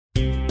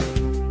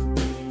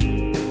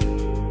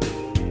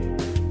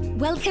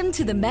Welcome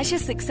to the Measure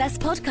Success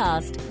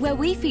podcast, where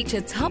we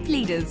feature top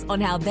leaders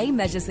on how they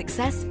measure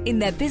success in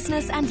their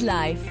business and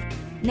life.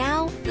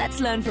 Now, let's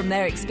learn from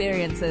their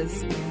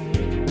experiences.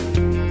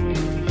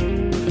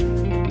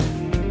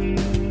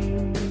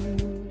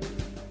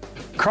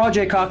 Carl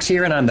J. Cox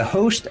here, and I'm the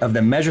host of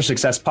the Measure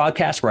Success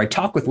podcast, where I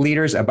talk with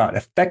leaders about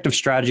effective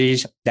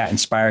strategies that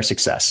inspire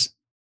success.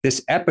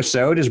 This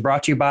episode is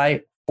brought to you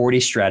by 40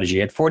 Strategy.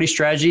 At 40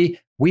 Strategy,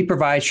 we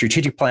provide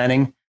strategic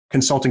planning,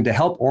 consulting to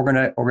help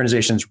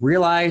organizations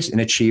realize and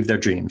achieve their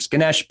dreams.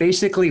 Ganesh,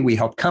 basically, we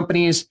help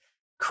companies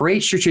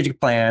create strategic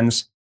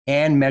plans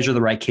and measure the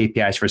right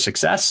KPIs for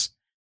success.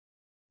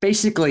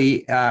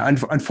 Basically,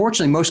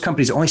 unfortunately, most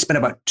companies only spend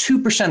about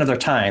 2% of their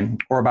time,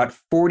 or about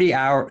 40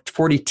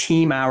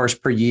 team hours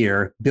per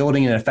year,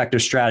 building an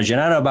effective strategy.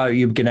 And I don't know about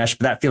you, Ganesh,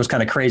 but that feels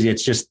kind of crazy.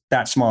 It's just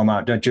that small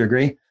amount. Don't you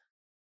agree?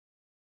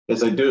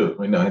 Yes, I do.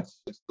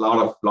 It's a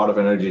lot of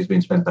energy is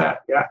being spent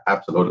there. Yeah,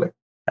 absolutely.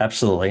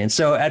 Absolutely. And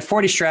so at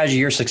 40 Strategy,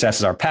 your success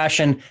is our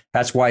passion.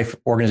 That's why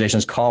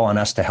organizations call on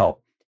us to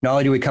help. Not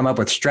only do we come up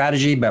with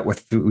strategy, but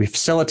we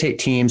facilitate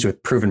teams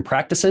with proven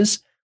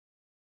practices.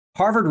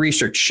 Harvard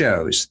research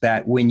shows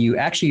that when you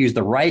actually use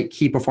the right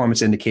key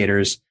performance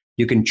indicators,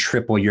 you can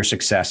triple your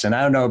success. And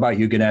I don't know about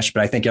you, Ganesh,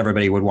 but I think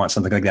everybody would want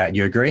something like that.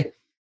 You agree?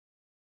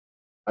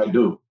 I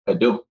do.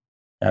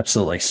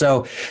 Absolutely.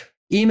 So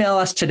email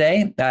us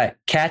today at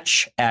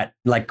catch at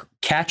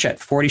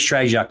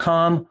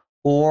 40strategy.com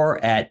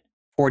or at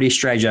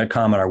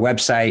 40strategy.com on our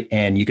website,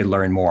 and you can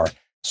learn more.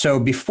 So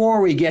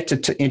before we get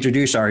to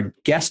introduce our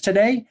guest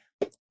today,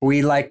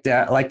 we like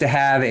to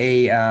have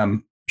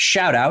a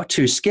shout out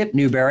to Skip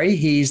Newberry.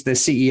 He's the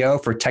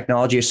CEO for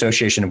Technology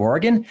Association of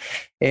Oregon.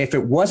 If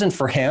it wasn't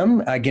for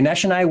him,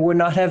 Ganesh and I would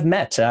not have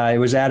met. It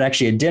was at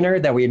actually a dinner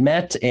that we had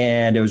met,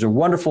 and it was a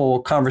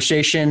wonderful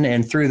conversation.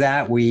 And through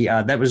that,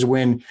 that was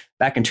when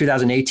back in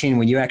 2018,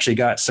 when you actually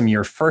got some of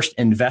your first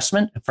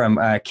investment from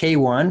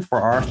K1 for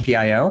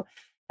RFPIO.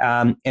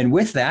 And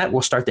with that,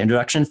 we'll start the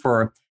introduction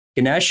for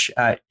Ganesh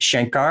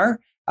Shankar.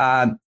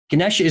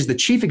 Ganesh is the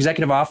Chief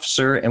Executive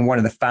Officer and one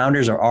of the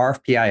founders of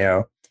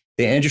RFPIO,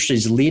 the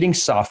industry's leading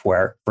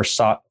software for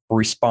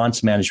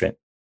response management.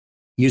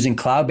 Using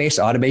cloud-based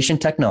automation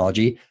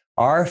technology,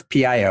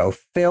 RFPIO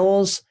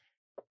fills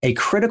a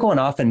critical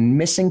and often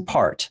missing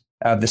part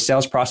of the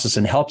sales process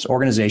and helps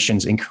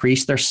organizations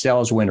increase their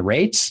sales win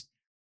rates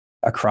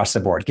across the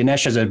board.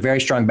 Ganesh has a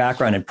very strong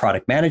background in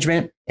product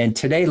management, and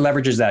today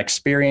leverages that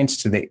experience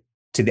to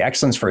the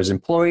excellence for his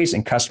employees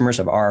and customers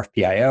of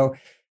RFPIO.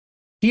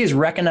 He is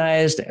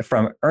recognized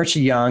from Ernst &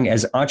 Young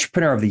as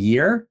Entrepreneur of the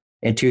Year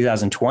in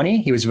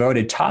 2020. He was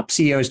voted top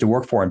CEOs to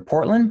work for in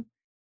Portland,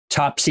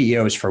 top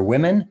CEOs for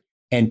women,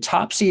 and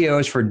top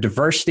CEOs for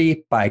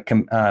diversity by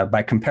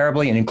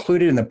Comparably, and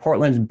included in the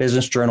Portland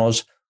Business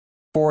Journal's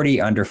 40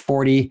 Under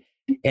 40.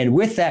 And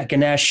with that,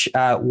 Ganesh,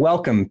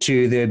 welcome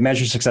to the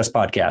Measure Success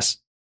podcast.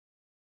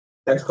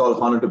 Thanks,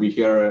 Carl. Honored to be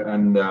here,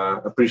 and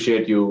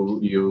appreciate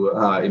you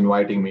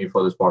inviting me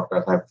for this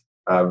podcast.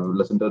 I've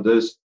listened to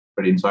this,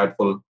 pretty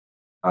insightful.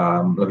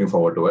 Looking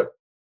forward to it.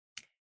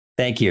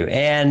 Thank you.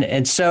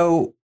 And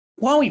so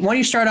why don't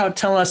you start out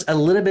telling us a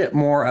little bit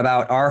more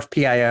about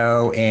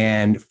RFPIO,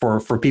 and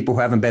for people who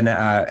haven't been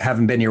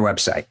to your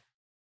website?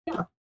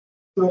 Yeah.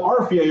 So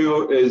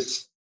RFPIO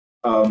is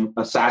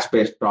a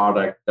SaaS-based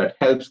product that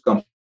helps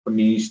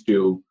companies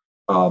to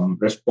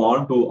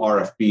respond to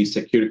RFP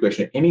security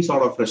question, any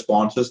sort of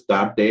responses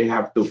that they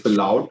have to fill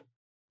out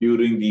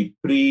during the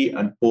pre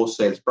and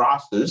post-sales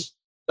process.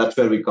 That's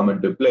where we come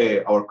into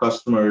play. Our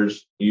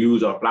customers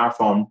use our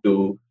platform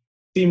to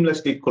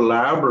seamlessly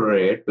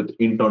collaborate with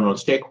internal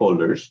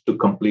stakeholders to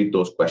complete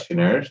those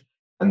questionnaires,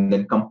 and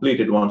then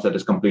once that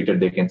is completed,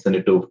 they can send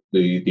it to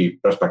the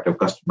prospective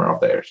customer of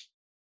theirs.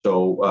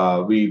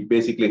 So we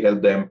basically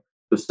help them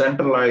to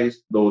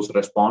centralize those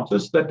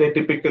responses that they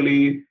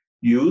typically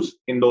use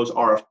in those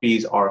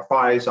RFPs,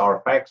 RFIs,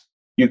 RFX.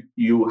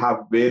 You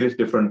have various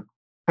different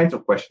kinds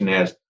of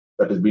questionnaires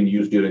that is being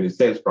used during the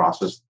sales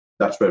process.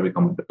 That's where we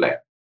come into play.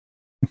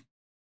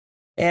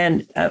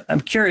 And I'm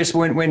curious,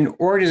 when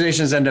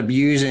organizations end up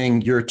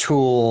using your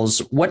tools,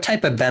 what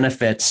type of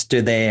benefits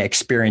do they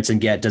experience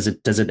and get? Is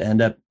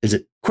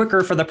it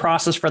quicker for the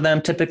process for them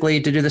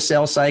typically to do the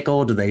sales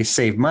cycle? Do they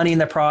save money in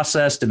the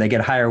process? Do they get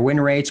higher win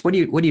rates? What do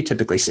you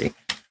typically see?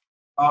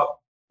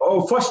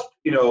 First,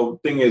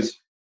 thing is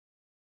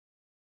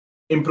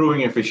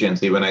improving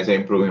efficiency. When I say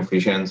improving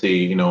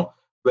efficiency,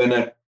 when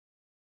a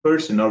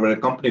person or when a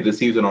company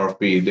receives an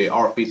RFP, the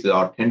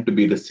RFPs tend to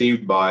be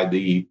received by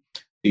the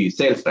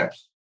sales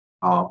reps,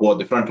 who are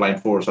the frontline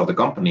force of the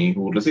company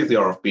who receives the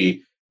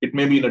RFP. It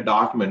may be in a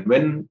document.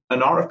 When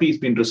an RFP has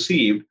been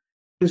received,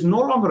 it is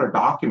no longer a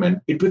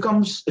document. It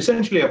becomes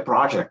essentially a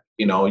project.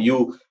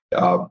 You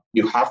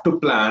have to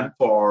plan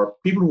for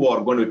people who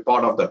are going to be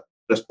part of the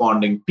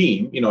responding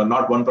team.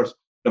 Not one person,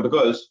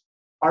 because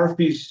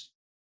RFPs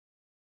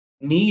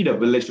need a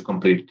village to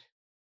complete.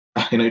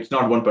 It's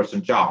not one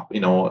person's job.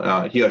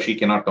 He or she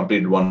cannot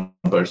complete one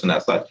person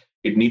as such.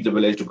 It needs a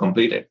village to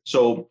complete it.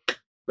 So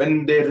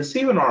when they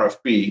receive an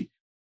RFP,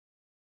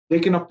 they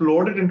can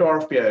upload it into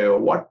RFP-IO.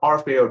 What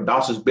RFP-IO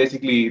does is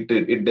basically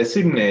it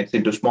designates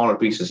into smaller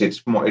pieces.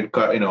 It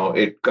kind of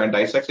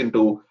dissects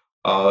into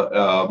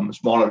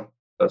smaller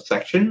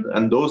sections,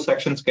 and those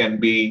sections can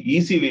be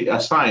easily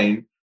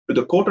assigned to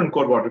the quote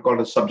unquote what we call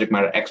the subject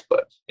matter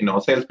experts.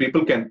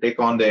 Salespeople can take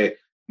on the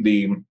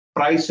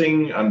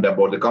pricing and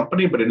about the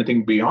company, but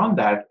anything beyond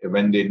that,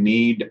 when they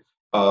need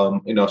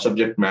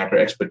subject matter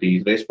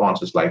expertise,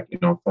 responses like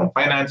from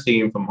finance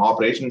team, from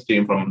operations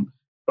team, from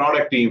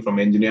product team, from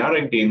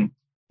engineering team,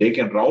 they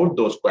can route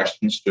those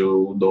questions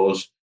to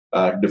those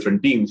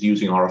different teams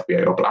using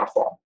RFP-IO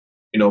platform.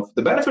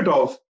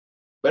 The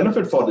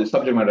benefit for the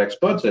subject matter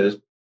experts is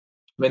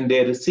when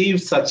they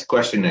receive such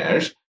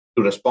questionnaires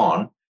to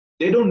respond,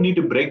 they don't need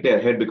to break their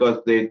head because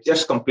they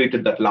just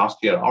completed that last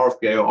year.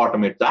 RFP-IO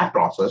automates that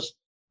process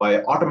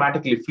by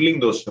automatically filling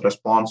those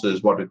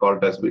responses, what we call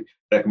it as the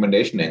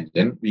recommendation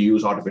engine. We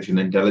use artificial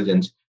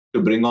intelligence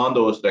to bring on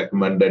those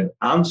recommended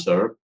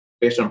answer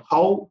based on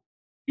how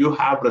you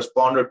have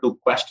responded to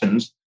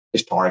questions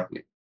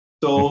historically.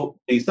 So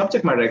the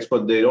subject matter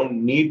expert, they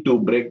don't need to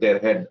break their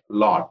head a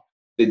lot.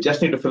 They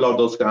just need to fill out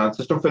those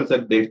system fills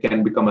that they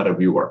can become a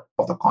reviewer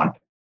of the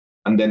content.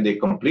 And then they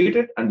complete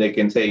it and they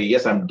can say,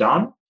 yes, I'm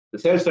done. The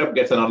sales rep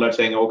gets an alert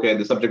saying, okay,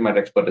 the subject matter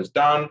expert is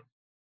done.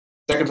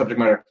 Second subject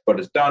matter expert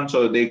is done.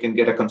 So they can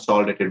get a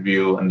consolidated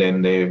view, and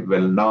then they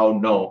will now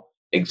know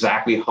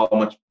exactly how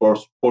much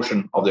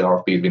portion of the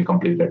RFP has been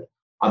completed.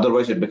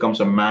 Otherwise, it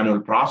becomes a manual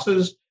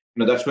process.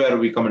 That's where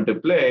we come into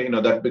play.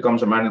 That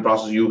becomes a manual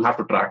process you have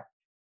to track.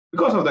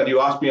 Because of that,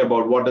 you asked me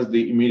about what is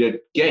the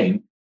immediate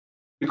gain.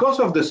 Because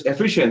of this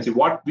efficiency,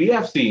 what we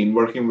have seen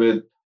working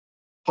with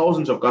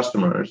thousands of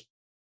customers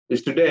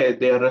is today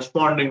they are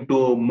responding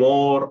to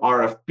more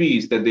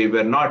RFPs that they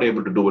were not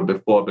able to do it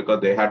before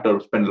because they had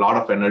to spend a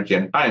lot of energy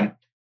and time.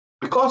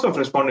 Because of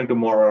responding to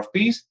more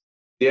RFPs,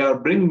 they are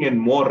bringing in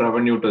more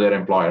revenue to their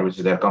employer, which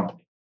is their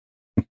company.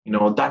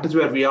 That is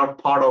where we are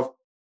part of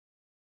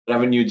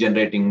revenue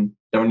generation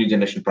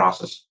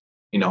process.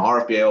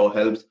 RFP-IO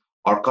helps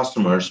our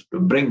customers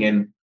to bring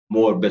in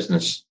more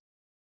business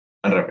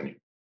and revenue.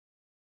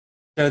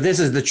 So this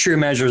is the true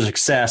measure of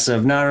success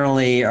of not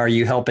only are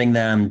you helping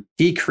them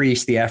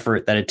decrease the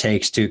effort that it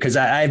takes to, because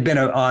I've been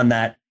on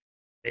that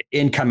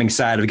incoming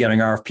side of getting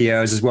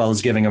RFPOs as well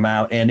as giving them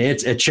out. And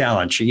it's a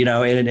challenge,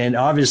 and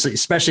obviously,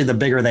 especially the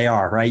bigger they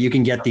are, right? You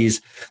can get these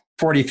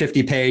 40,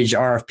 50 page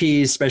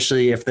RFPs,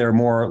 especially if they're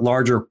more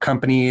larger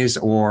companies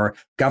or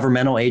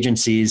governmental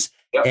agencies.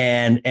 Yep.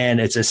 And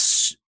it's a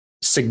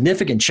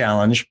significant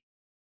challenge.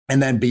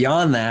 And then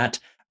beyond that,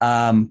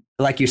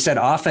 like you said,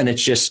 often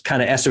it's just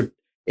kind of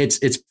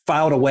it's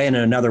filed away in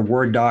another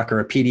Word doc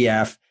or a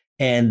PDF.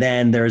 And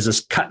then there's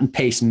this cut and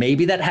paste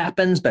maybe that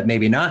happens, but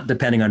maybe not,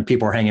 depending on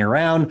people are hanging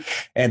around.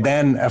 And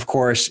then, of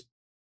course,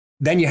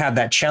 then you have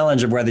that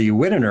challenge of whether you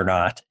win it or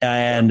not.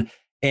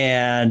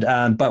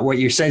 But what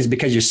you're saying is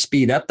because you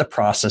speed up the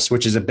process,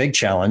 which is a big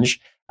challenge,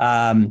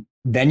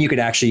 then you could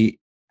actually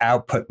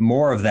output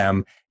more of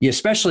them,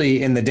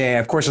 especially in the day.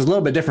 Of course, it's a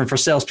little bit different for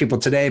salespeople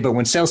today, but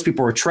when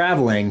salespeople are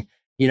traveling,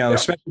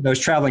 especially those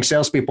traveling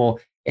salespeople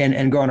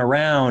and going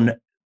around,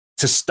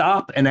 to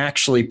stop and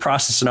actually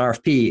process an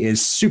RFP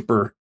is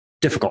super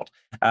difficult.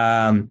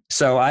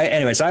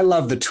 Anyways, I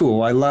love the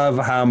tool. I love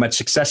how much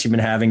success you've been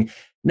having.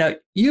 Now,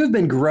 you've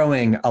been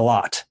growing a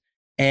lot.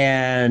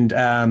 And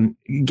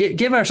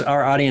give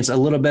our audience a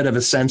little bit of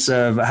a sense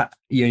of,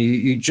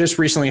 you just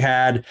recently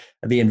had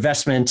the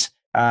investment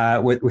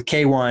with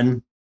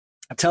K1.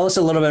 Tell us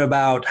a little bit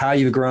about how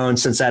you've grown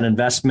since that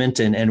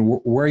investment and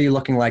where are you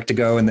looking like to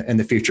go in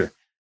the future?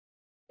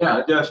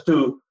 Yeah,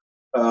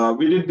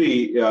 we did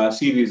the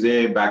Series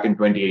A back in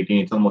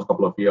 2018. It's almost a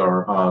couple of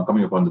years,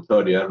 coming up on the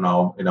third year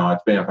now.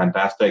 It's been a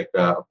fantastic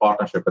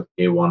partnership with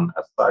K1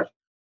 as such.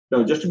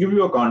 Just to give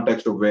you a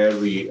context of where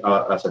we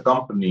are as a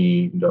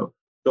company,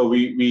 so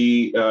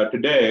we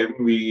today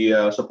we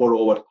support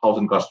over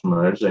 1,000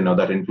 customers.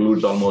 That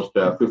includes almost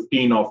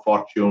 15 of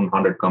Fortune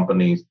 100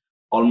 companies,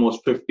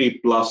 almost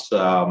 50 plus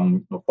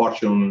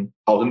Fortune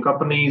 1,000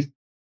 companies.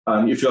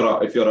 And if you're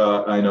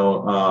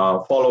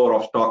a follower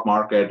of stock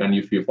market, and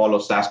if you follow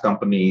SaaS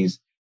companies,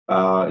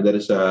 there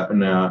is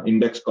an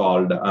index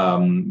called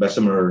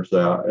Bessemer's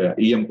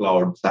EM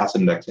Cloud SaaS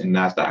Index in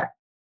Nasdaq.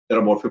 There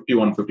are about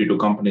 51, 52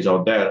 companies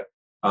out there.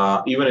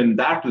 Even in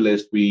that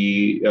list,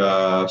 we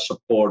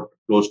support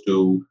close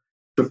to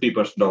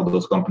 50% of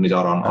those companies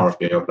are on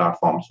RFP-IO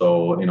platform.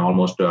 So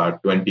almost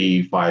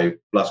 25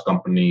 plus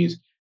companies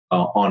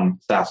on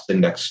SaaS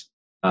Index.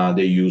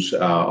 They use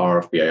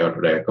RFP-IO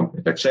today.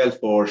 Companies like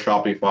Salesforce,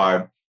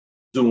 Shopify,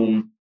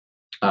 Zoom,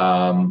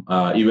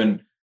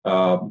 even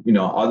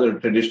other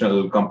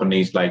traditional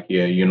companies like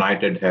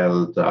United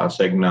Health,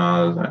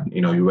 Cigna, and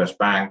US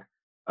Bank.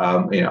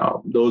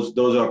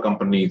 Those are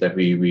companies that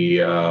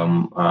we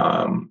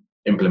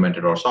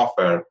implemented our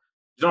software.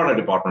 It's not a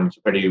department; it's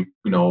pretty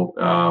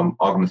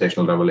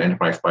organizational level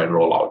enterprise-wide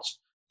rollouts.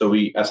 So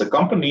we, as a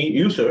company,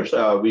 users,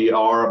 we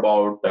are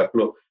about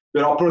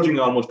we're approaching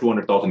almost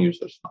 200,000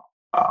 users now.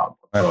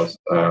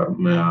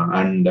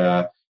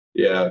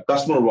 Yeah,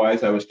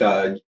 customer-wise, I was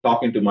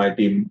talking to my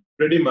team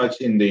pretty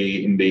much in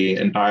the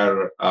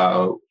entire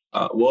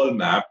world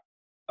map.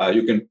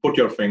 You can put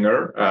your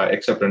finger,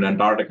 except in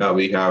Antarctica,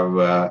 we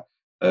have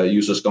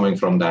users coming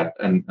from that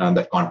and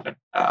that continent.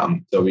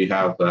 So we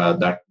have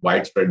that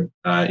widespread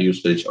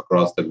usage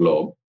across the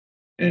globe.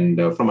 And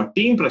from a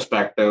team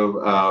perspective,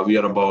 we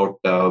are about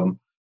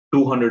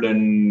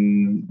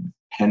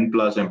 210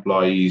 plus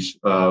employees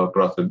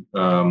across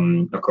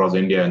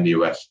India and the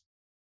US.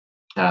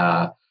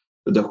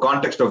 The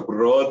context of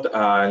growth,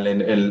 I'll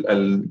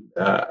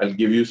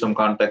give you some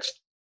context.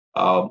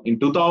 In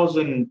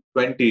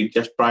 2020,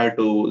 just prior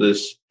to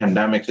this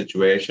pandemic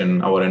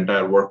situation, our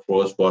entire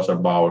workforce was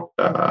about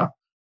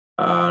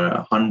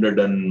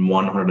 101,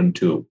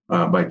 102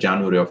 by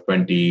January of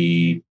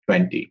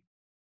 2020.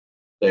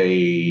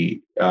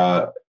 The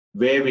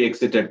where we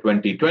exited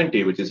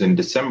 2020, which is in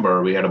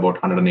December, we had about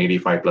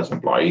 185 plus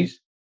employees.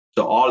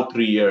 So all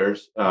 3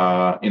 years,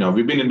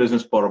 we've been in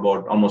business for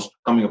about almost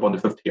coming up on the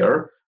 5th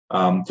year.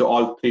 So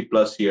all 3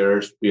 plus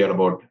years, we had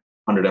about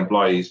 100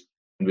 employees,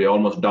 and we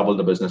almost doubled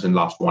the business in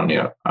last 1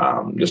 year.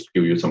 Just to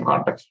give you some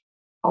context.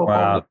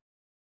 Wow.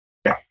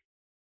 Yeah.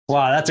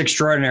 Wow, that's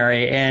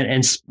extraordinary.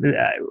 And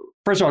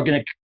first of all,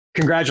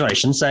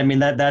 congratulations. I mean,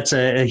 that's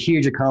a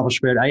huge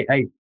accomplishment.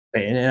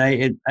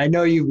 I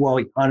know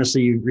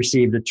honestly, you've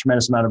received a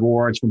tremendous amount of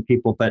awards from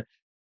people, but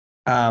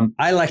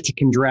I like to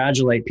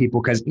congratulate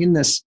people because in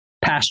this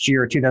past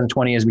year,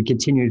 2020, as we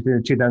continue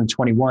through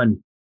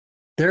 2021,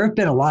 there have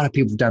been a lot of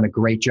people who've done a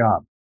great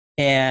job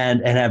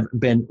and have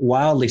been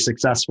wildly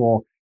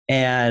successful.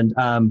 And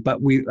but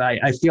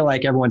I feel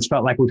like everyone's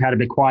felt like we've had to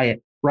be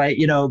quiet, right?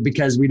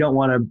 Because we don't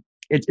want to.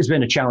 It's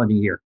been a challenging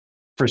year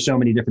for so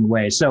many different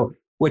ways. So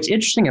what's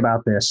interesting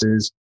about this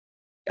is,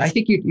 I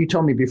think you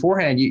told me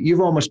beforehand,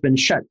 you've almost been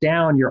shut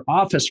down your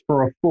office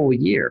for a full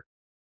year.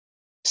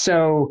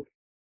 So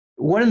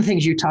one of the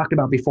things you talked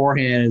about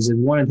beforehand is,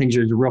 and one of the things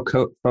that's a real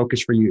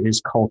focus for you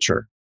is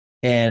culture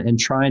and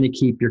trying to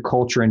keep your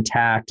culture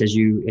intact as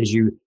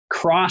you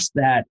cross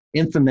that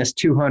infamous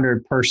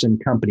 200 person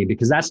company,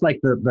 because that's like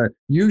the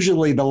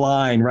usually the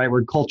line, right,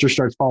 where culture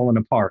starts falling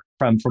apart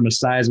from a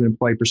size of an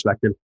employee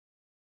perspective.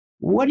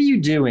 What are you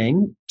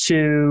doing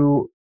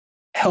to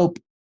help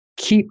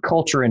keep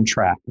culture in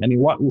track? I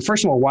mean,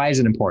 first of all, why is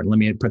it important? Let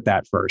me put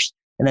that first.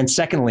 And then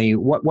secondly,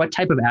 what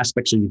type of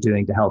aspects are you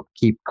doing to help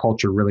keep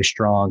culture really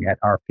strong at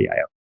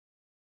RFP-IO?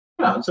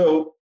 Yeah,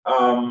 so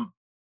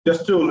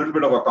just to a little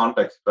bit of a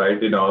context, right?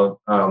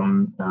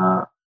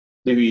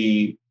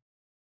 The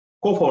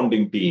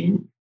co-founding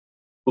team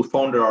who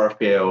founded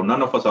RFP-IO,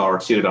 none of us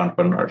are serial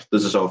entrepreneurs.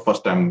 This is our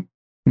first time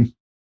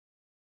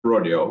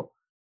rodeo.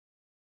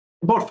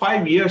 About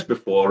 5 years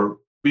before,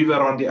 we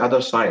were on the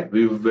other side.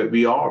 We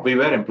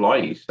were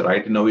employees,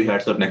 right? We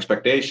had certain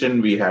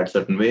expectation, we had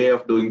certain way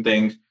of doing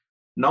things.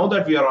 Now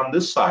that we are on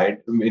this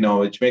side,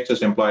 which makes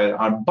us employee,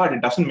 but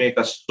it doesn't make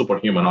us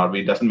superhuman, or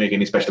it doesn't make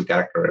any special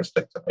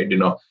characteristics,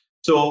 right?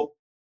 So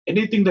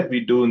anything that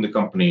we do in the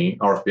company,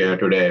 RFP-IO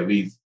today,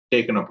 we've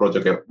taken a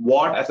project of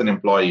what, as an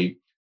employee,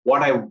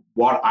 what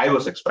I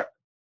was expecting.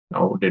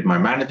 Did my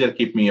manager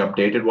keep me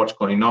updated what's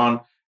going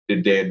on?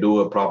 Did they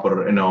do a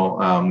proper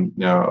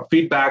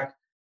feedback?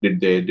 Did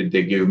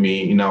they give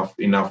me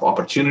enough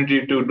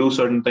opportunity to do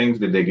certain things?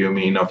 Did they give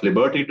me enough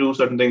liberty to do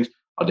certain things?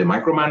 Are they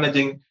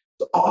micromanaging?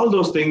 So all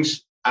those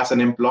things, as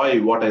an employee,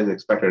 what is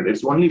expected?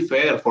 It's only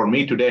fair for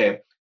me today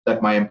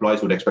that my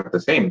employees would expect the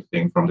same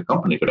thing from the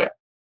company today.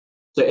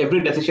 So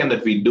every decision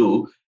that we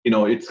do,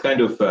 it's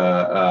kind of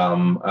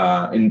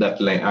in that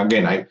lane.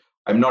 Again,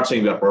 I'm not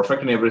saying we are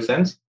perfect in every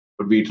sense,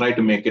 but we try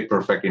to make it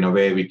perfect in a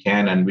way we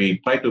can, and we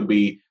try to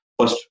be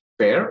first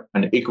fair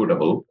and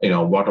equitable.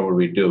 Whatever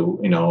we do,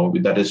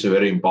 that is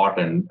very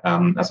important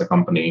as a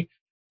company.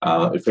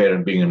 Fair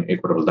and being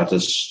equitable, that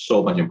is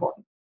so much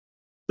important.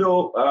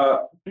 So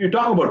you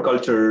talk about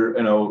culture.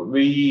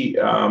 We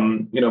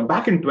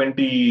back in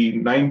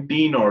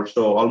 2019 or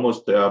so,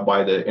 almost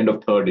by the end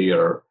of third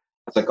year,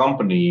 as a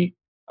company,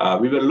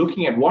 we were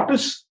looking at what are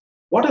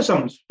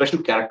some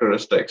special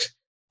characteristics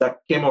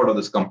that came out of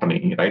this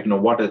company, right?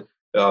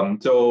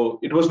 So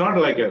it was not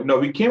like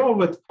we came up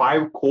with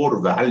 5 core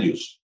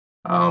values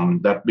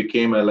that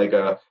became like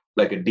a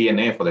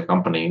DNA for the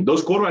company.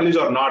 Those core values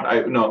are not,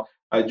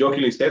 I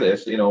jokingly say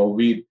this, it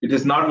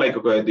is not like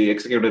a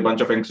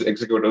bunch of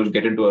executives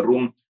get into a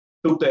room,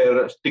 took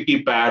their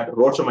sticky pad,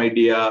 wrote some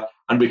idea,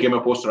 and became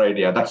a poster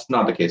idea. That's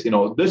not the case.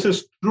 This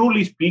is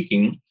truly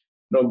speaking,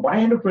 by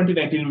end of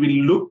 2019,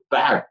 we look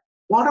back,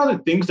 what are the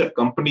things that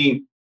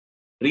company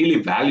really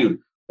valued?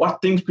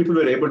 What things people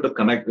were able to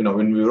connect,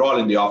 when we were all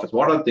in the office,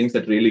 what are the things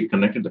that really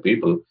connected the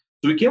people?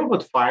 So we came up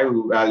with 5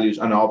 values,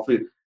 and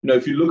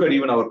if you look at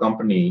even our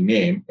company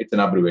name, it's an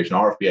abbreviation.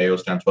 RFP-IO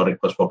stands for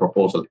Request for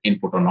Proposal,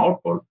 Input on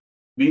Output.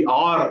 We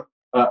are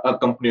a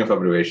company of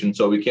abbreviations,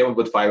 so we came up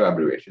with 5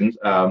 abbreviations.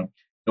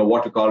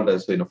 What we call it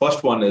as,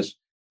 first one is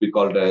we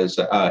call it as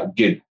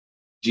GID,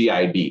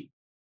 G-I-D.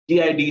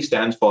 GID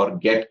stands for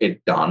Get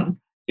It Done.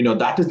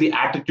 That is the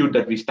attitude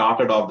that we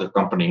started off the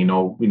company.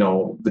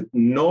 With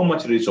no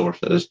much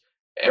resources,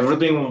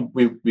 everything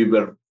we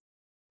were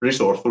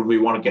resourceful. We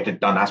want to get it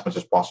done as much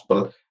as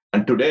possible.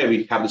 And today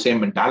we have the same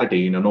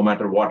mentality, no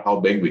matter what, how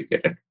big we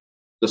get it.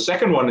 The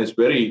second one is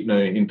very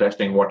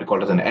interesting, what we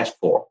call as an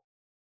S4.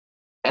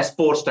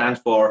 S4 stands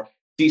for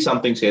see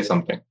something, say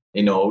something.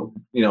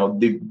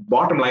 The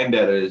bottom line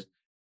there is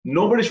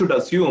nobody should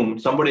assume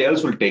somebody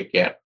else will take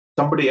care.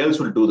 Somebody else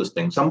will do this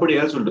thing. Somebody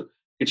else will do.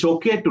 It's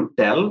okay to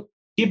tell,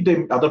 keep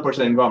the other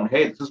person involved.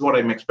 Hey, this is what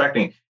I'm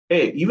expecting.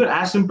 Hey, even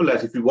as simple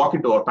as if you walk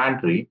into our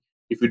pantry,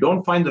 if you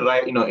don't find the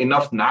right,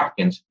 enough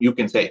napkins, you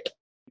can say it.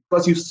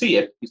 Because you see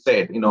it, you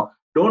say it.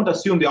 Don't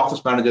assume the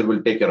office manager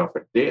will take care of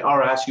it. They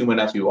are as human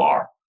as you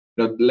are.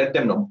 Let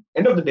them know.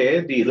 End of the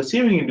day, the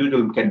receiving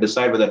individual can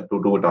decide whether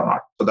to do it or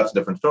not. So that's a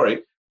different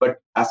story.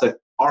 But as a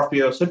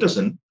RPO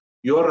citizen,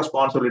 your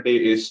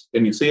responsibility is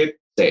when you say it,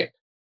 say it.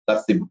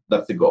 That's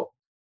the goal.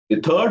 The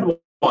third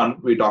one,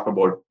 we talk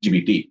about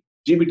GBT.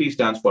 GBT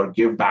stands for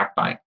give back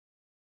time.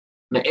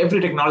 Now,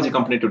 every technology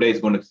company today is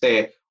going to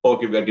say,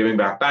 okay, we are giving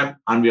back time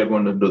and we are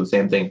going to do the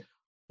same thing.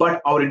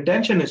 But our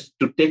intention is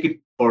to take it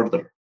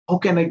further. How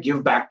can I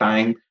give back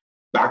time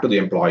back to the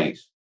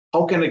employees?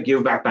 How can I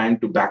give back time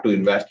back to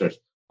investors?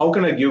 How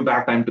can I give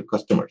back time to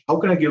customers? How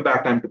can I give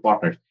back time to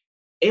partners?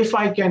 If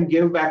I can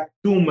give back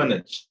 2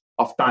 minutes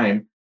of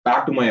time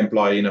back to my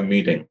employee in a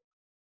meeting,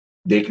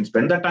 they can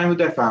spend that time with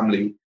their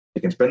family.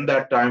 They can spend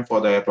that time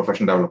for their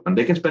professional development.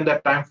 They can spend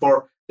that time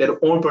for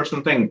their own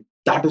personal thing.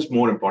 That is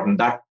more important.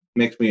 That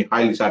makes me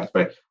highly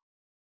satisfied.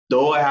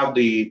 Though I have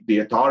the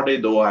authority,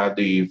 though I have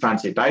the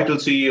fancy title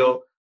CEO,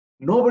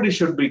 nobody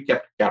should be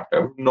kept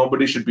captive.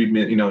 Nobody should be,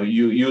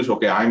 you use,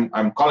 okay,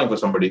 I'm calling for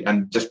somebody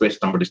and just waste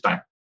somebody's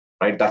time,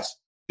 right? That's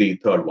the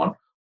third one.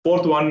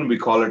 Fourth one, we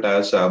call it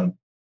as,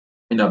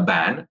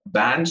 BAN.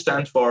 BAN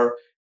stands for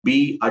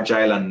be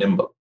agile and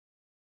nimble.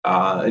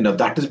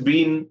 That has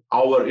been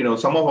our,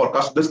 some of our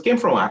customers, this came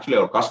from actually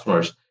our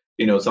customers,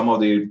 some of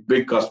the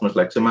big customers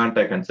like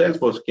Symantec and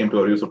Salesforce came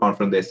to our user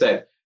conference. They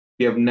said,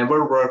 we have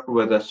never worked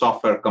with a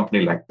software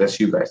company like this,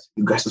 you guys.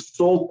 You guys are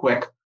so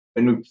quick.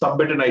 When we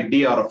submit an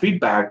idea or a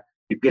feedback,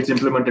 it gets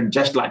implemented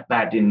just like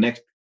that in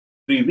next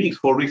 3 weeks,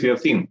 4 weeks, we have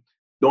seen.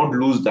 Don't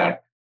lose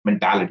that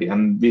mentality.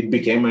 And it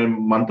became a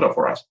mantra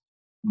for us.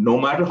 No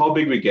matter how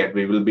big we get,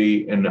 we will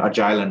be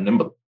agile and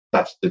nimble.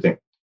 That's the thing.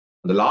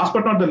 The last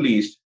but not the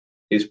least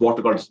is what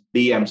we call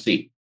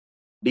DMC.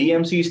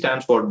 DMC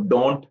stands for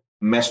don't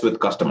mess with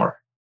customer.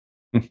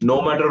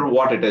 No matter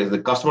what it is, the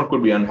customer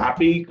could be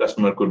unhappy,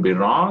 customer could be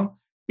wrong.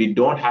 We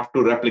don't have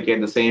to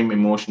replicate the same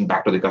emotion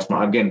back to the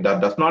customer. Again, that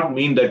does not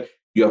mean that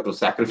you have to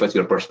sacrifice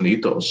your personal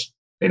ethos,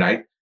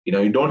 right?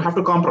 You don't have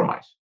to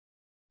compromise,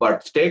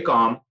 but stay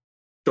calm,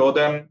 show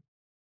them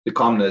the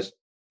calmness,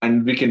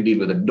 and we can deal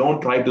with it.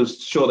 Don't try to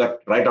show that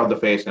right off the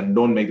face, and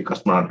don't make the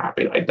customer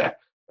unhappy like that,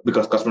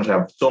 because customers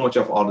have so much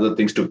of all the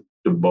things to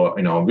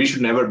we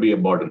should never be a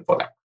burden for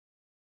them.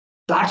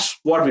 That's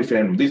what we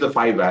found. These are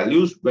 5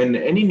 values. When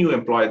any new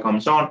employee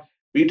comes on,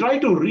 we try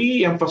to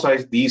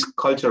re-emphasize these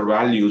culture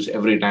values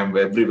every time,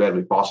 everywhere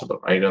we possible,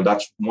 right? And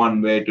that's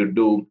one way to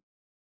do.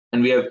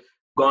 And we have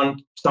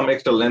gone some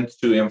extra lengths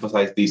to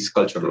emphasize these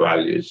cultural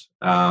values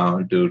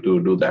to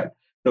do that.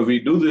 So we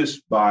do this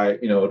by,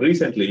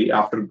 recently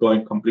after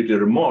going completely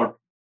remote,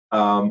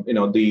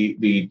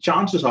 the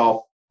chances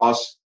of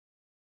us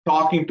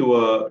talking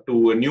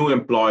to a new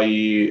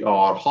employee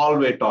or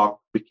hallway talk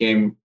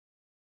became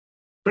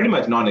pretty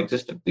much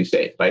non-existent these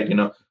days, right?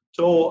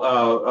 So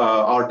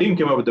our team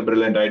came up with a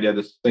brilliant idea,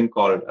 this thing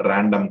called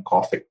random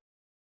coffee.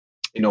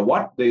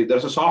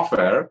 There's a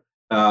software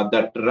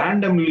that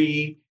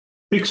randomly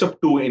picks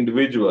up 2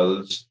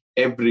 individuals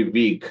every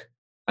week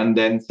and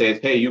then says,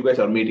 hey, you guys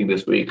are meeting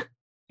this week.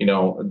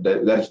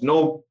 There's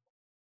no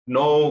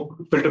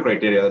filter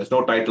criteria. There's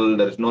no title.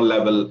 There is no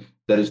level.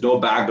 There is no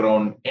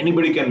background.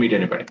 Anybody can meet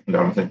anybody.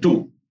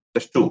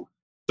 Just 2.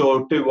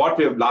 So to what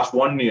we have last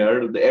 1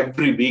 year,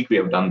 every week we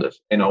have done this.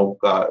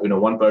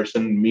 One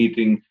person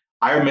meeting.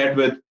 I met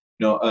with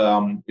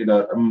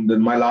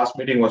my last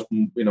meeting was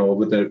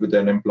with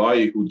an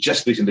employee who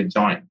just recently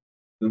joined.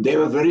 They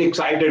were very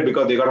excited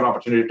because they got an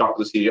opportunity to talk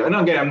to the CEO. And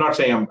again, I'm not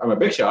saying I'm a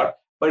big shot,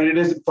 but it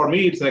is, for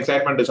me, it's an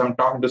excitement as I'm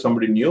talking to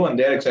somebody new, and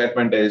their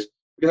excitement is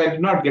because I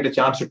did not get a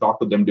chance to talk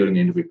to them during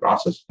the interview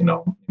process.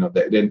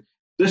 Then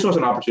this was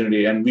an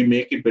opportunity, and we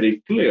make it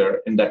very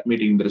clear in that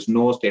meeting. There is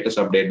no status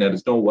update, there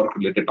is no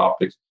work-related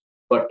topics,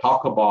 but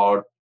talk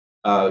about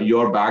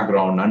your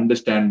background,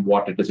 understand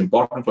what it is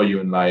important for you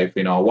in life.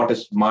 What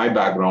is my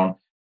background?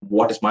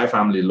 What does my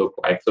family look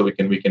like? So we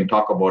can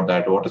talk about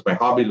that. What does my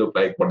hobby look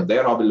like? What does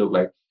their hobby look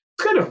like?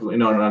 It's kind of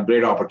a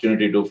great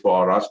opportunity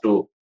for us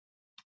to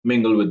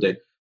mingle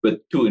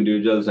with 2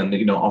 individuals, and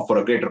for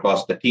a greater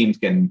cause, the teams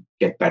can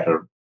get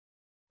better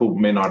who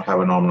may not have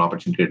a normal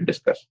opportunity to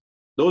discuss.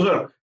 Those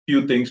are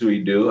few things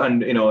we do,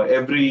 and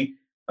every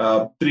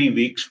 3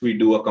 weeks we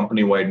do a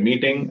company-wide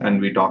meeting and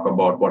we talk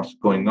about what's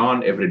going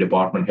on. Every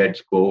department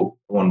heads go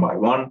one by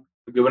one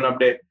to give an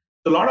update.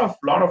 A lot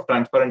of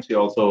transparency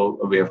also.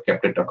 We have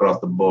kept it across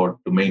the board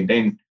to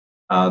maintain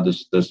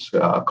this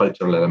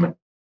cultural element.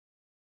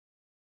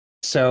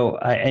 So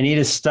I need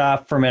to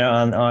stop for a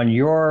minute on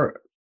your.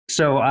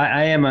 So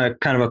I am a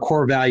kind of a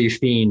core value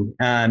fiend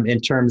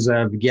in terms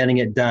of getting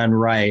it done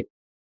right.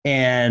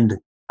 And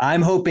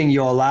I'm hoping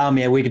you'll allow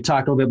me, and we could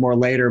talk a little bit more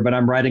later, but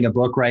I'm writing a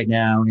book right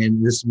now.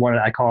 And this is one,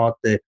 I call it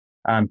the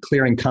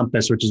Clearing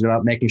Compass, which is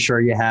about making sure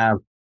you have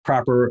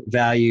proper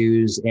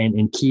values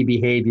and key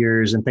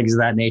behaviors and things of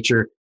that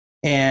nature.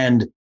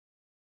 And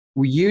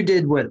you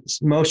did what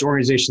most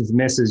organizations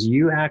miss is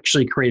you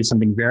actually created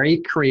something very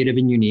creative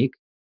and unique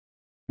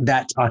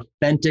that's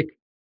authentic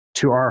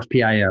to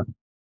RFPIO.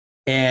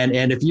 And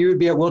if you would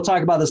be, we'll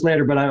talk about this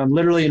later, but I'm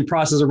literally in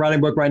process of writing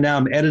a book right now.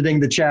 I'm editing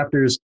the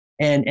chapters,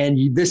 and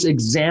this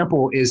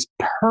example is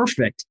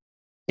perfect.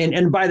 And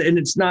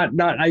it's not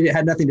I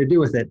had nothing to do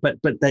with it, but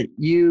that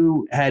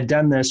you had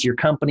done this, your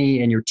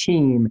company and your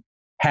team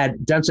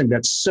had done something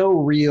that's so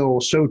real,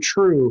 so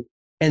true.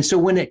 And so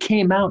when it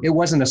came out, it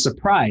wasn't a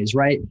surprise,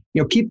 right?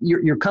 You know,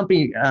 your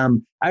company.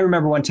 I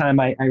remember one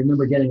time I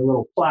remember getting a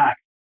little plaque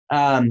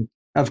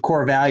of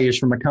core values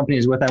from a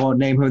company with, I won't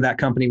name who that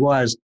company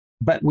was,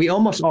 but we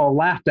almost all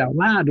laughed out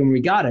loud when we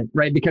got it,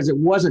 right? Because it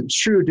wasn't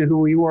true to who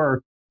we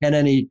were in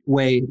any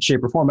way,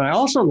 shape, or form. And I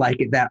also like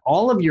it that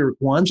all of your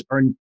ones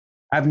are,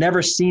 I've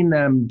never seen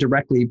them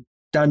directly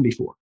done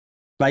before.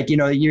 Like, you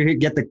know, you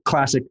get the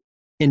classic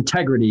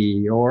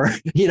integrity or,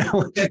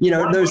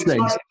 those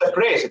things. It's not a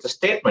phrase, it's a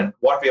statement.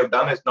 What we have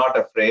done is not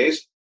a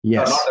phrase,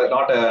 yes.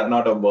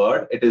 not a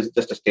word. It is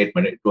just a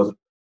statement. It was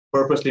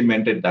purposely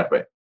meant it that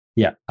way.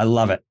 Yeah, I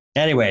love it.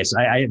 Anyways,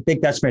 I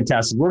think that's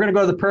fantastic. We're going to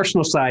go to the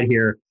personal side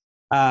here.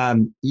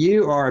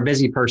 You are a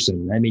busy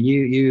person. I mean,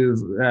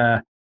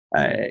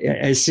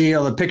 I see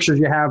all the pictures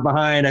you have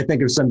behind. I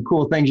think of some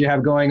cool things you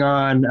have going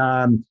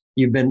on.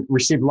 You've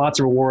received lots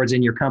of awards,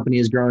 and your company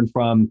has grown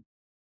from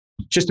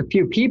just a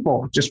few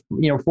people, just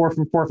 4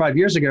 or 5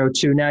 years ago,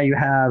 to now you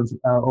have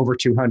over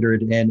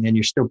 200, and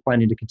you're still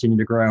planning to continue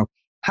to grow.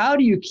 How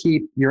do you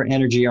keep your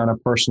energy on a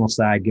personal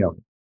side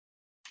going?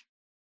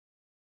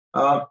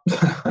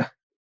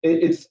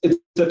 It's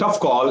a tough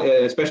call,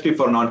 especially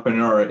for an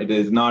entrepreneur. It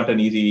is not an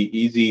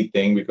easy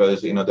thing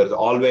because there's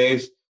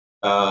always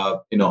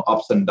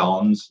ups and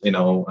downs.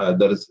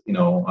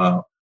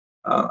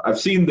 I've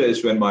seen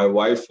this when my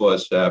wife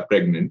was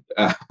pregnant.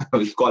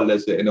 It's called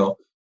as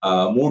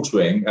mood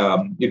swing.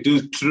 It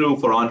is true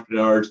for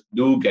entrepreneurs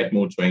do get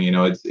mood swing.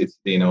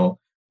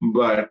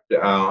 But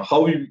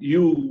how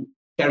you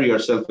carry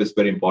yourself is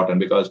very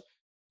important because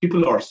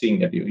people are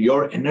seeing at you.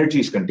 Your energy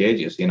is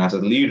contagious. As a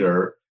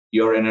leader,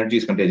 your energy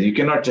is contagious. You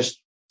cannot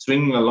just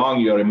swing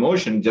along your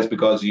emotion just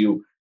because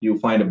you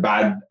find a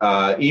bad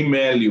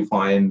email, you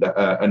find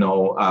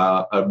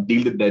a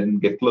deal that didn't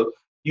get closed.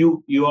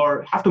 You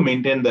have to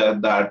maintain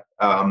that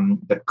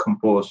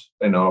compose,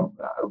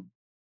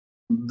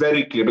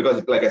 very clear,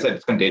 because like I said,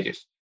 it's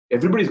contagious.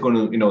 Everybody's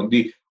going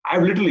to,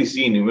 I've literally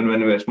seen even when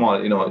we were small,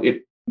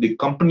 the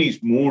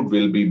company's mood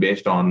will be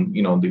based on,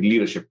 the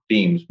leadership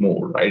team's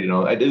mood, right?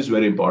 It is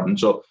very important.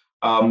 So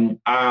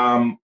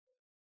to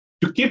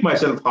keep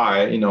myself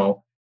high, when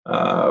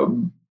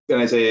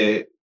I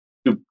say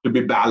to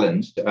be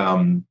balanced,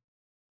 when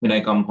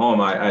I come home,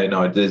 I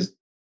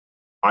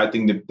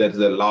think that there's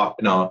a lot,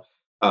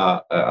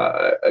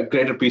 a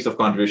greater piece of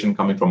contribution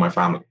coming from my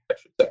family, I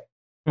should say.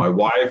 My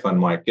wife and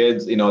my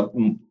kids, I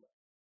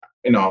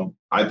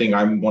think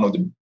I'm one of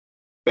the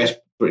best,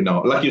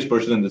 luckiest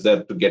person in this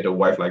earth to get a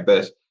wife like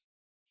this.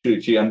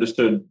 She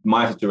understood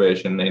my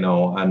situation,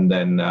 and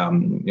then,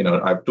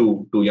 I have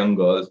two young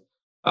girls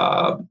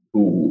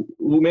who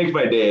make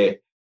my day.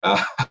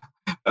 If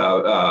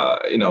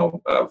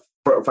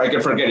I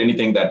can forget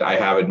anything that I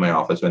have in my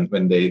office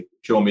when they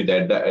show me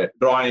their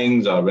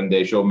drawings or when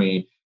they show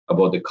me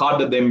about the card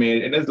that they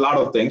made, and there's a lot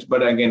of things.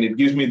 But again, it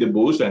gives me the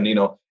boost, and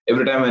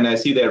every time when I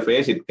see their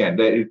face, it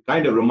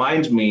kind of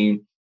reminds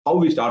me how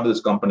we started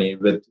this company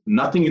with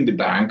nothing in the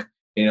bank.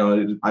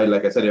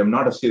 Like I said, I'm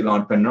not a serial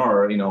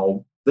entrepreneur.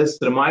 This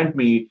reminds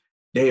me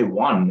day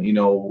one.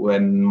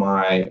 When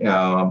my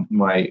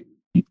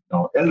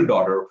elder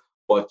daughter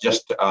was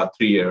just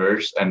 3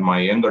 years, and my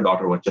younger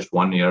daughter was just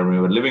 1 year. We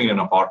were living in an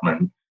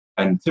apartment,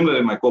 and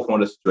similarly, my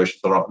co-founder situation.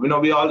 So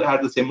we all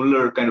had the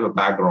similar kind of a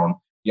background,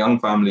 young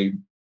family,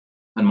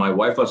 and my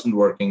wife wasn't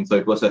working, so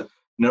it was a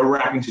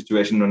nerve-wracking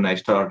situation when I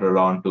started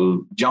on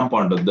to jump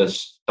onto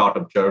this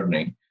startup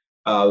journey.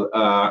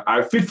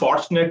 I feel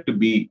fortunate to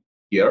be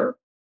here,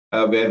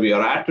 where we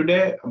are at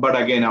today. But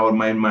again,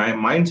 my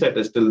mindset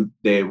is still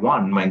day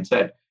one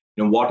mindset.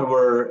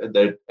 Whatever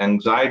the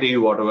anxiety,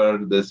 whatever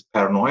this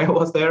paranoia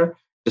was there,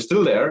 is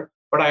still there.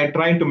 But I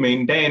try to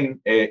maintain,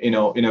 in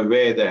a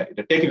way that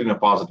to take it in a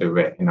positive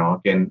way.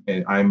 Again,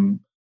 I'm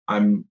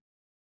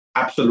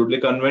absolutely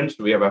convinced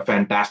we have a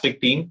fantastic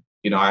team.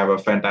 I have a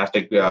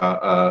fantastic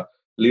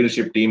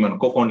leadership team and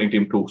co-founding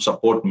team to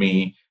support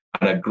me,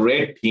 and a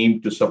great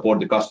team to support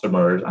the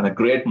customers, and a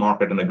great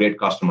market and a great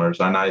customers.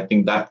 And I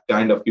think that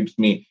kind of keeps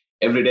me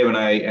every day when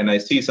I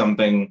see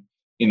something,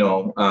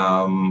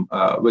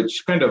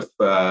 which kind of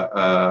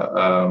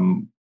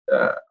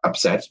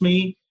upsets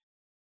me.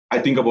 I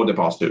think about the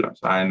positive lens.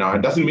 And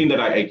it doesn't mean that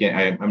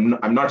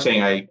I'm not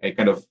saying I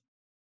kind of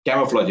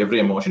camouflage every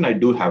emotion. I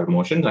do have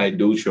emotions. I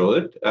do show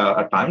it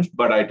at times,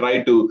 but I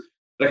try to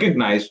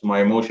recognize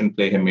my emotion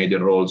play a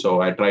major role.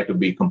 So I try to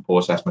be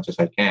composed as much as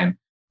I can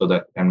so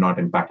that I'm not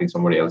impacting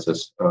somebody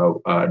else's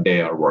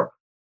day or work.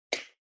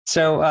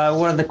 So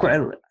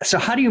so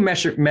how do you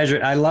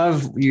measure? I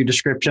love your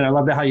description. I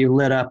love how you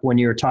lit up when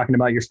you were talking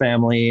about your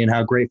family and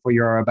how grateful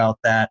you are about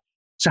that.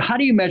 So how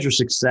do you measure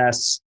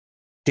success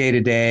day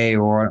to day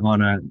or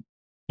on a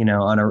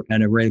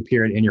rate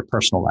period in your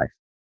personal life?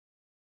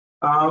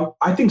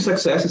 I think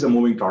success is a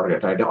moving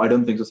target. I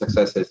don't think the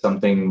success is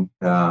something.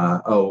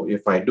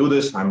 If I do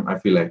this, I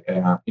feel like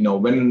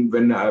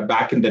when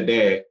back in the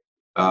day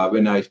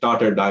when I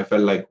started, I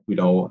felt like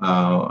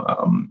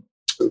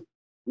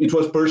it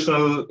was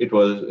personal, it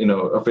was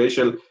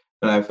official,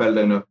 and I felt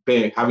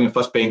having a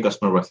first paying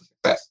customer was a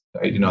success.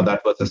 Right?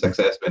 That was a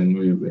success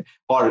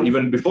or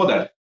even before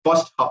that,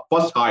 first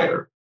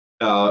hire.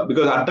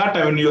 Because at that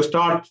time when you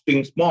start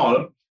being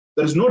small,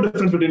 there's no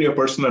difference between your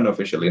personal and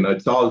official.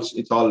 It's all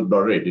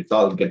blurred. It's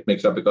all get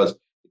mixed up because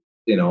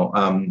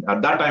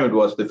at that time it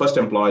was the first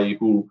employee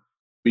who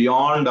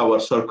beyond our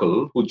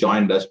circle who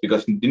joined us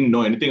because he didn't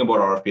know anything about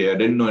RFPA,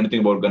 didn't know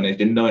anything about Ganesh,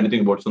 didn't know anything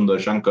about Sundar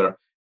Shankar.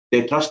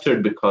 They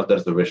trusted because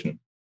there's a vision.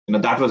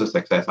 That was a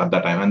success at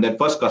that time. And then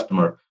first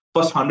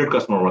 100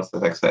 customer was a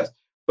success.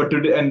 But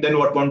today, and then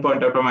at one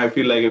point of time, I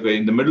feel like, okay,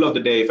 in the middle of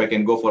the day, if I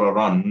can go for a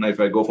run, if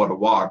I go for a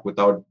walk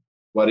without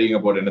worrying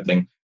about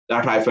anything,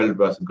 that I felt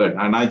was good.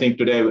 And I think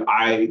today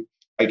I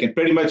can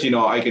pretty much,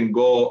 I can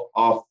go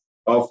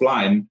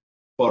offline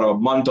for a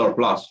month or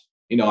plus.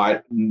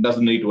 I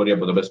doesn't need to worry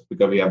about the business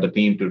because we have the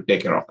team to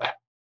take care of that.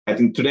 I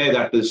think today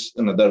that is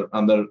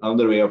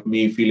another way of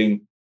me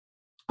feeling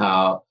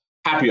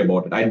happy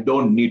about it. I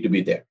don't need to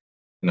be there.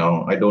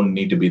 I don't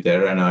need to be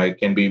there, and I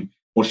can be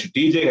more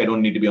strategic. I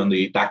don't need to be on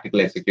the tactical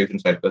execution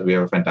side because we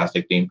have a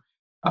fantastic team.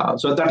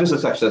 So that is a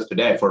success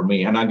today for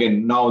me. And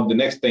again, now the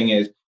next thing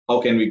is how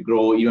can we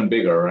grow even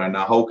bigger, and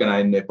how can I,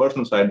 in the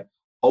personal side,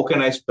 how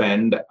can I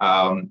spend?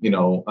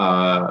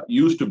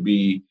 Used to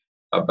be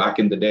back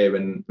in the day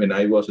when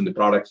I was in the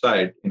product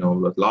side,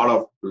 with a lot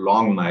of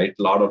long nights,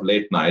 a lot of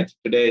late nights.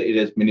 Today it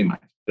is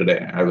minimized.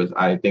 Today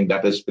I think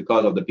that is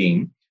because of the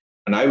team.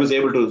 And I was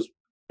able to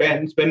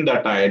spend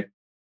that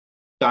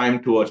time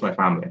towards my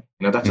family.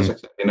 That's a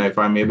success. If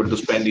I'm able to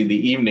spend in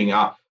the evening,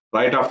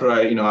 right after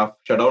I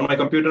shut down my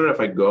computer, if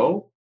I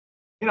go,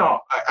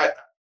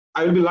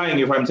 I will be lying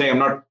if I'm saying I'm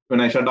not. When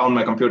I shut down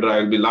my computer,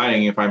 I will be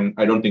lying if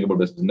I don't think about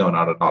business. No,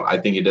 not at all. I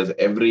think it is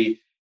every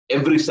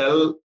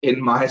cell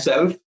in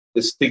myself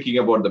is thinking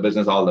about the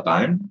business all the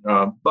time.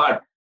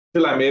 But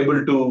still, I'm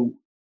able to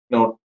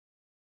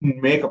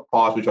make a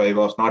pause, which I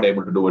was not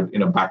able to do it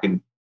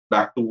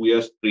back 2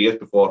 years, 3 years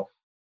before.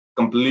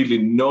 Completely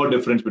no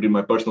difference between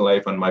my personal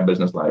life and my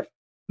business life.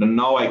 And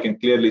now I can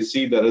clearly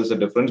see there is a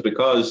difference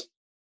because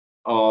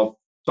of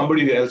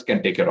somebody else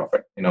can take care of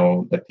it.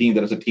 The team,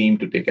 there is a team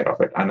to take care of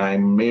it. And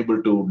I'm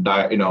able to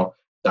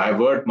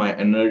divert my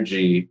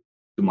energy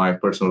to my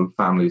personal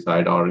family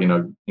side, or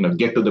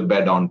get to the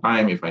bed on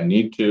time if I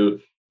need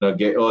to,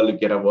 get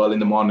up early in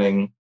the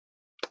morning,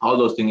 all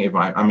those things. If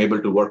I'm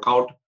able to work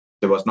out,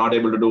 if I was not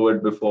able to do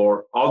it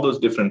before, all those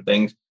different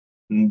things.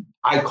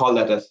 I call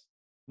that as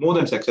more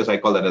than success. I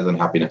call that as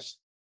happiness.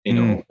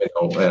 Personal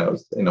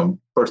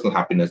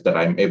happiness that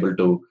I'm able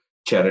to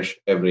cherish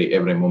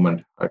every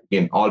moment.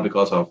 Again, all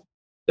because of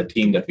the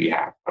team that we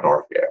have at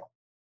RFPA.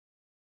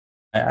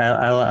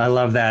 I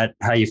love that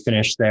how you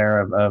finished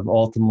there of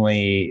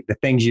ultimately the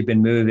things you've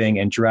been moving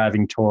and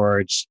driving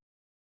towards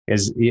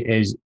is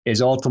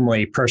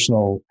ultimately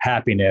personal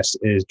happiness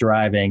is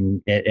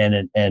driving it,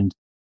 and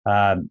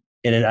I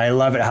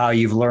love it how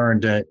you've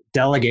learned to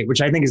delegate,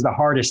 which I think is the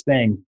hardest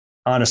thing,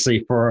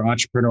 honestly, for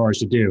entrepreneurs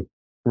to do,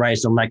 right?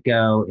 Is to let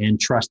go and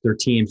trust their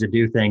teams to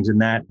do things,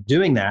 and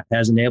doing that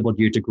has enabled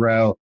you to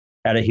grow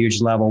at a huge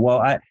level.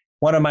 Well,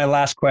 one of my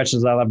last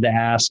questions I love to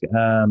ask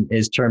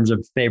is terms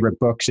of favorite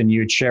books, and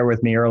you'd share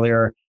with me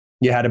earlier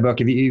you had a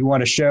book. If you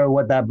want to show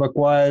what that book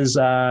was,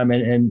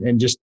 and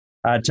just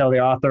tell the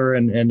author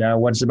and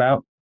what it's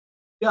about.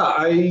 Yeah,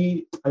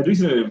 I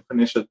recently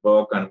finished this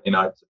book, and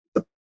it's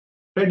a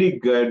pretty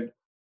good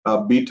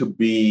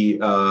B2B.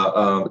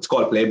 It's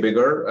called Play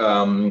Bigger,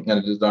 and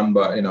it is done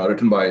by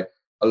written by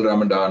Al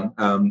Ramadan.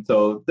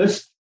 So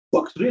this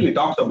book really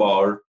talks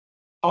about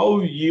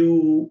how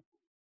you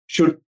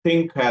should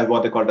think as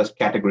what they call as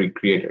category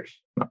creators,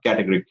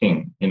 category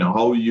king.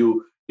 How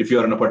you, if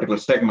you're in a particular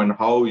segment,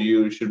 how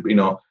you should be,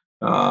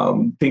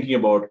 thinking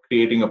about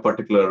creating a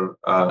particular,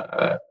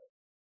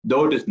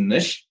 though it is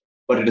niche,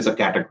 but it is a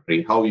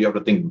category. How you have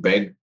to think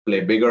big,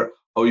 play bigger.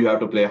 How you have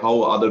to play.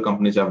 How other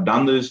companies have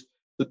done this.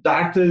 So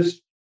that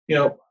is,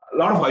 a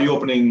lot of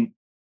eye-opening,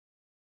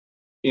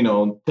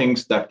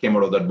 things that came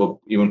out of that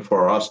book, even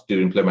for us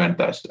to implement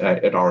that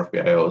at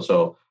RFPIO.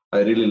 So I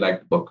really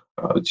like the book,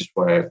 which is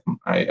why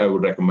I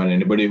would recommend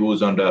anybody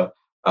who's on a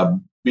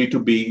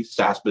B2B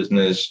SaaS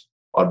business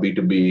or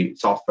B2B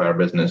software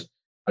business.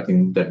 I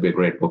think that'd be a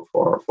great book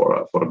for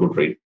a good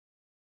read.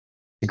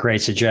 A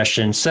great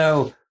suggestion.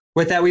 So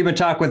with that, we've been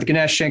talking with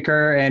Ganesh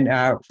Shankar, and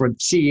for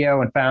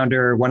CEO and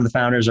founder, one of the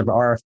founders of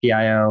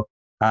RFP.io.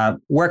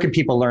 Where can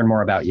people learn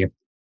more about you?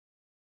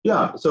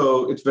 Yeah,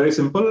 so it's very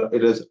simple.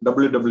 It is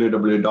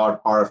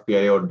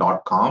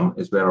www.rfpio.com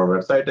is where our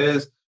website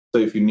is.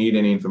 So if you need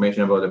any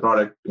information about the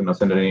product,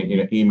 send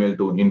an email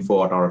to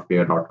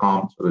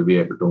info@rfpio.com. So we'll be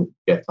able to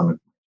get some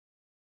information.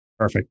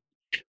 Perfect.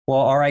 Well,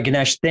 all right,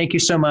 Ganesh, thank you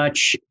so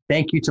much.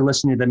 Thank you to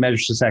listening to the Measure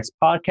Success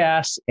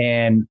podcast,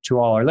 and to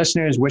all our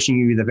listeners, wishing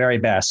you the very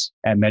best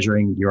at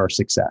measuring your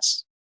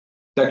success.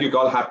 Thank you,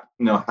 Carl.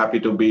 Happy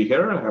to be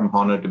here. I'm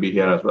honored to be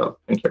here as well.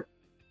 Thank you.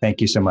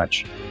 Thank you so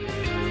much.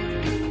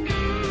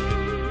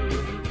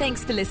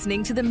 Thanks for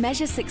listening to the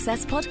Measure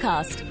Success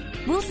podcast.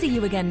 We'll see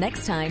you again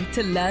next time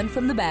to learn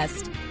from the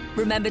best.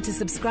 Remember to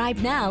subscribe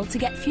now to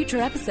get future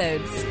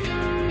episodes.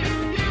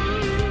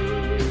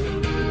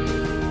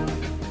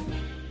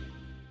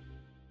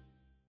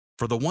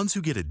 For the ones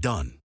who get it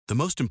done, the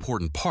most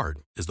important part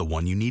is the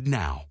one you need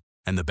now.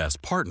 And the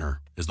best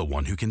partner is the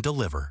one who can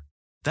deliver.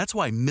 That's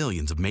why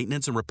millions of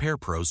maintenance and repair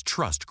pros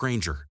trust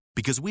Grainger,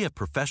 because we have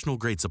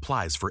professional-grade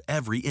supplies for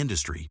every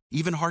industry,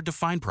 even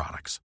hard-to-find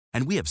products.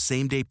 And we have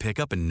same-day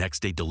pickup and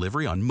next-day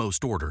delivery on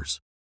most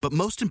orders. But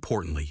most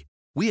importantly,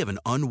 we have an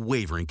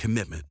unwavering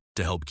commitment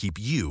to help keep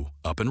you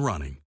up and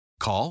running.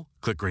 Call,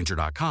 click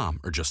Grainger.com,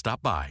 or just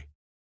stop by.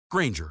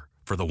 Grainger,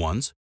 for the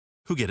ones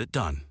who get it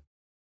done.